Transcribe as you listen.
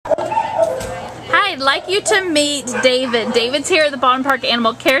I'd like you to meet David. David's here at the Baldwin Park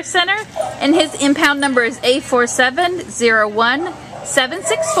Animal Care Center, and his impound number is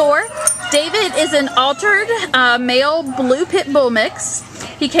A4701764. David is an altered male blue pit bull mix.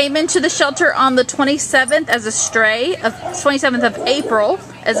 He came into the shelter on the 27th as a stray, 27th of April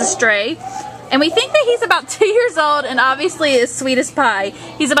as a stray. And we think that he's about 2 years old and obviously is sweet as pie.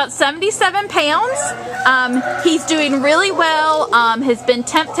 He's about 77 pounds. He's doing really well. Has been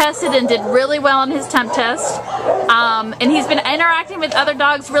temp tested and did really well on his temp test. And he's been interacting with other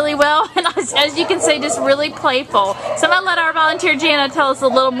dogs really well. And as you can see, just really playful. So I'm going to let our volunteer Jana tell us a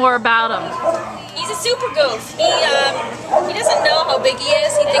little more about him. He's a super goof. He doesn't know how big he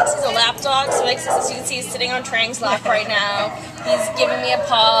is. He thinks he's a lap dog, so as you can see, he's sitting on Trang's lap right now. He's giving me a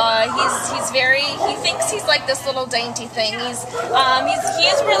paw. He thinks he's like this little dainty thing. He is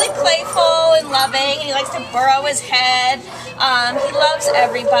really playful and loving, and he likes to burrow his head. He loves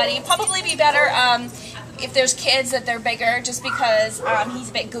everybody. Probably be better if there's kids that they're bigger, just because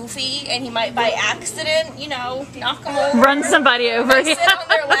he's a bit goofy and he might by accident, you know, knock them over. Run somebody over. Sit on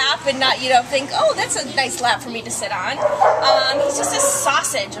their lap and not, you know, think, oh, that's a nice lap for me to sit on. He's just a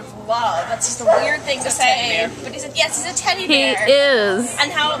sausage of love. That's just a weird thing to say. But he's a teddy bear. He is.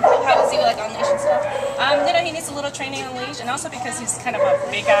 And how is he like on leash and stuff? You know, he needs a little training on leash, and also because he's kind of a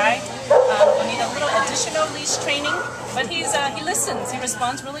big guy, we'll need a little additional leash training. But he listens. He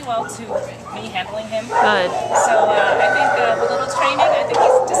responds really well to me handling him. Good. So I think with a little training, I think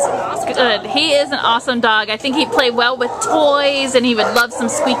he's just an awesome dog. Good. He is an awesome dog. I think he'd play well with toys, and he would love some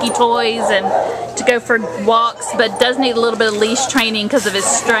squeaky toys and to go for walks, but does need a little bit of leash training because of his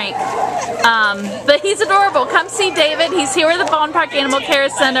strength. But he's adorable. Come see David. He's here at the Baldwin Park Animal Care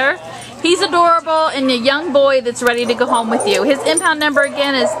Center. He's adorable and a young boy that's ready to go home with you. His impound number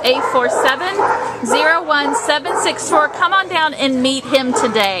again is A4701764. Come on down and meet him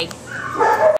today.